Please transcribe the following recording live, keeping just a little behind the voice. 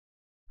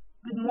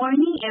Good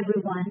morning,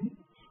 everyone.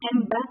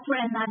 I'm back for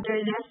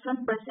another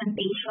lesson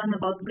presentation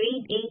about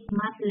Grade 8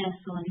 Math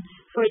lesson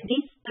for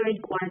this third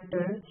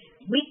quarter,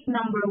 week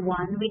number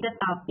 1 with the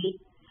topic,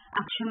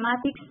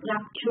 Axiomatic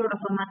Structure of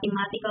a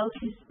Mathematical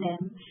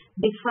System,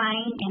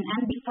 Defined and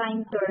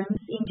Undefined Terms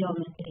in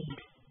Geometry.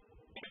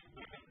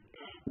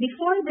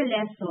 Before the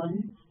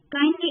lesson,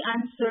 kindly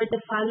answer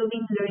the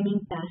following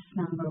learning task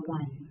number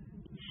 1.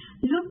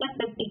 Look at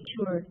the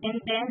picture and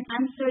then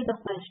answer the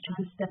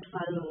questions that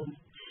follow.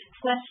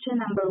 Question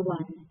number 1.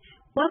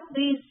 What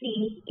do you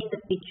see in the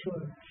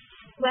picture?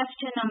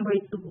 Question number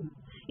 2.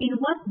 In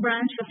what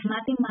branch of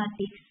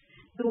mathematics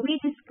do we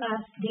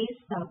discuss these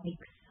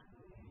topics?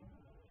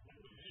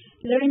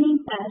 Learning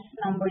task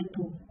number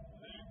 2.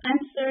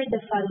 Answer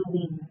the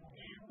following.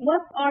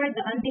 What are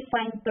the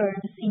undefined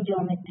terms in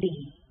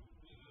geometry?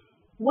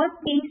 What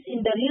things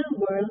in the real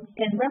world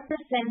can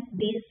represent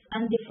these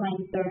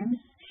undefined terms,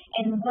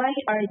 and why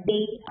are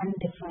they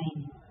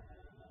undefined?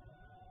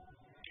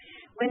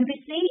 When we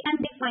say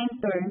undefined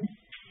terms,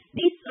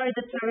 these are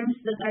the terms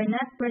that are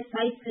not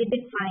precisely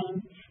defined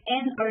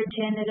and are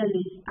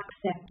generally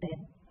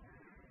accepted.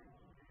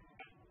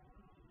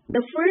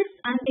 The first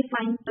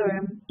undefined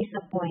term is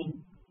a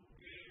point.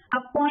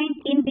 A point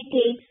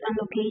indicates a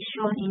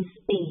location in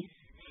space.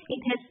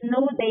 It has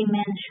no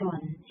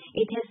dimension.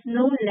 It has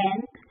no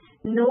length,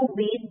 no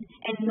width,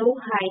 and no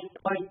height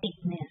or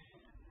thickness.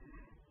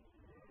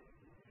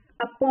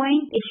 A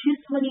point is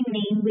usually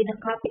named with a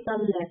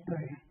capital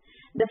letter.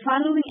 The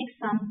following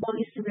example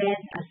is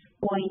read as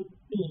point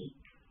P.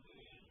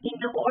 In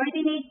the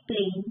coordinate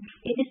plane,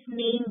 it is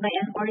named by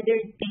an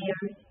ordered pair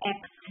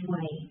x,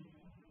 y.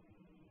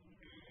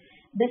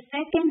 The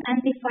second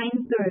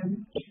undefined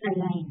term is a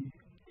line.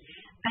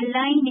 A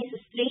line is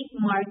a straight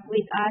mark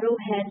with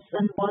arrowheads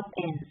on both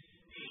ends.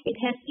 It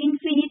has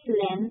infinite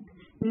length,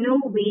 no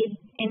width,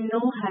 and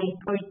no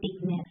height or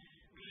thickness.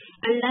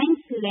 A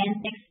line's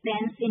length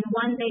extends in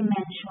one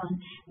dimension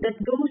that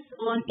goes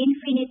on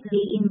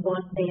infinitely in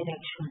both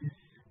directions.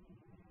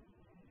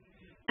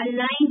 A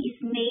line is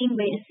named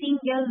by a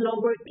single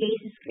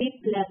lowercase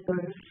script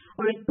letter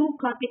or two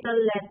capital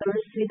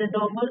letters with a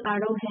double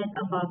arrowhead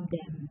above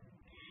them.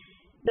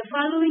 The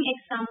following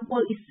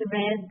example is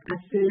read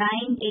as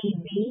line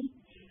AB,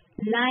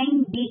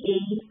 line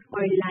BA,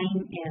 or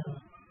line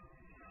L.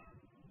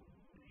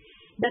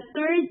 The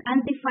third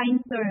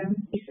undefined term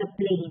is a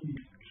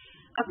plane.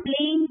 A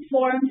plane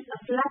forms a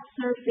flat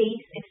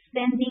surface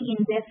extending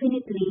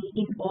indefinitely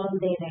in all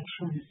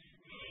directions.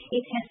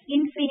 It has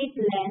infinite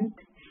length,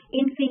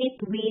 infinite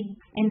width,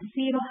 and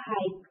zero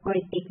height or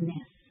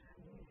thickness.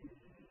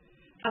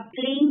 A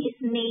plane is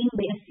named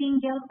by a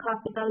single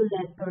capital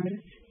letter,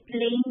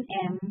 plane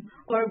M,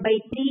 or by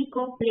three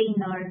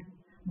coplanar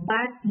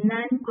but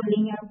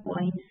non-collinear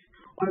points,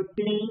 or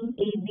plane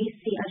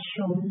ABC as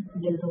shown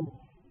below.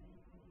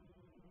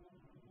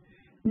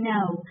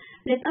 Now,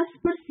 let us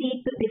proceed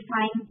to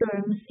define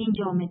terms in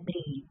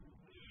geometry.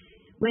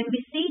 When we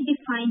say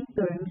defined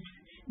terms,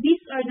 these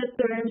are the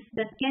terms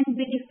that can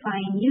be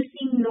defined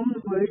using known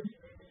words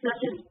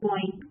such as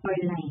point or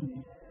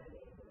line.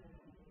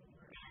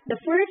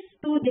 The first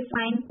two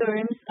defined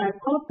terms are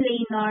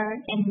coplanar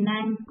and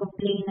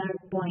non-coplanar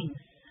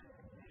points.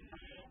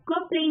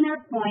 Coplanar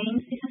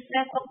points is a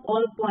set of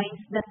all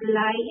points that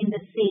lie in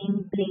the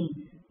same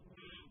plane.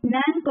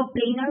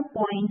 Non-coplanar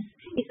points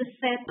is a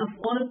set of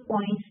all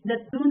points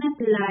that do not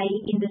lie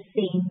in the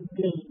same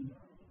plane.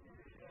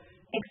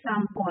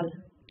 Example: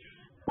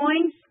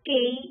 points K,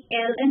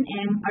 L, and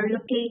M are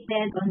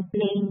located on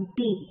plane P.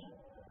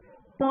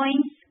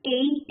 Points K,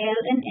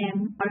 L, and M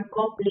are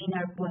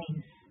coplanar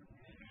points.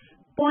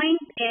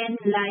 Point N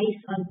lies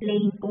on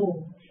plane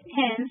O.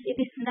 Hence, it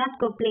is not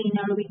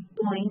coplanar with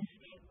points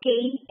K,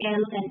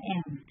 L, and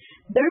M.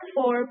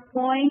 Therefore,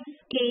 points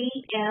K,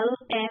 L,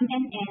 M,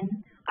 and N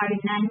are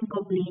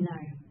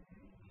non-coplanar.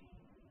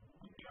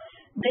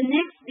 The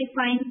next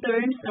defined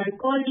terms are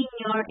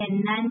collinear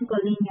and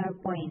non-collinear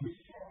points.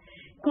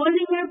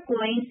 Collinear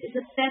points is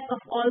a set of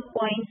all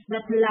points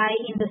that lie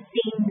in the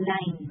same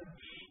line.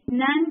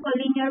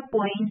 Non-collinear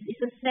points is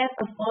a set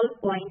of all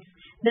points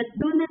that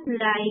do not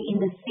lie in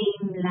the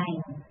same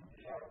line.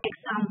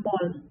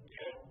 Example: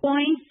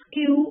 points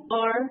Q,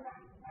 R,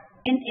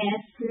 and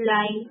S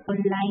lie on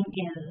line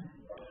L.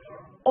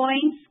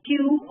 Points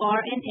Q, R,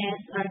 and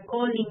S are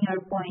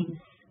collinear points.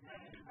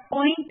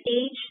 Point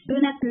H do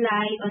not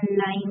lie on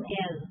line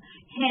L.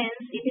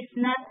 Hence, it is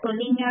not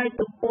collinear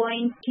to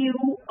point Q,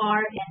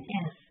 R, and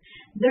S.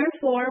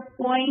 Therefore,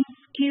 points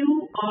Q,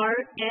 R,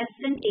 S,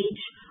 and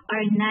H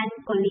are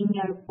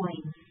non-collinear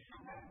points.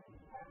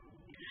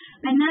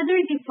 Another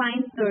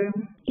defined term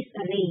is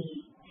array.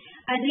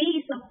 Array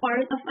is a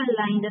part of a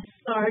line that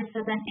starts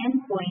at an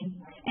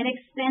endpoint and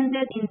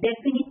extended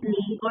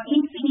indefinitely or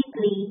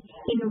infinitely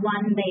in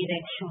one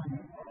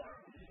direction.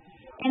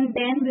 And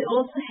then we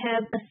also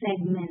have a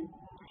segment.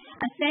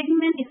 A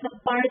segment is a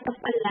part of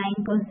a line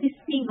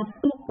consisting of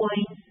 2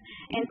 points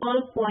and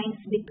all points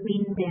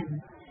between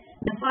them.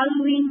 The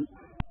following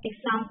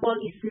example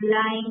is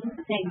line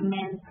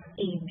segment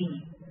AB.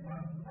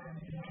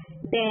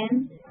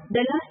 Then,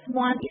 the last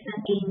one is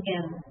an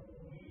angle.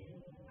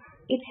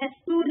 It has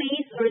two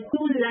rays or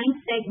two line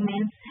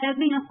segments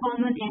having a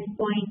common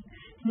endpoint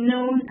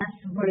known as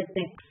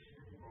vertex.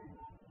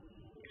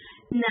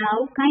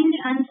 Now, kindly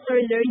answer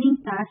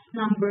learning task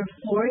number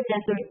 4,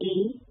 letter A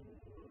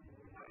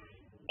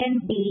and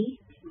B.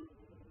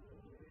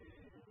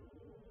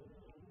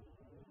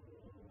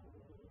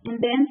 And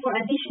then for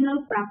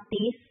additional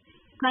practice,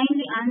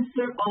 kindly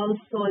answer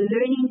also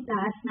learning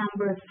task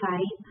number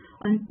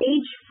 5 on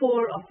page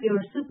 4 of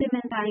your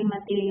supplementary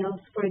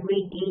materials for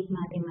grade 8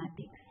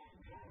 mathematics.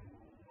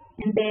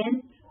 And then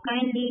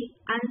kindly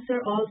answer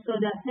also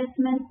the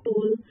assessment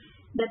tool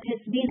that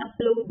has been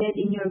uploaded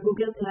in your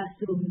Google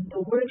Classroom, the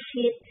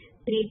worksheet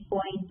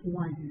 3.1.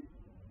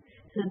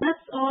 So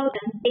that's all,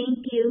 and thank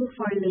you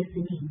for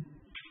listening.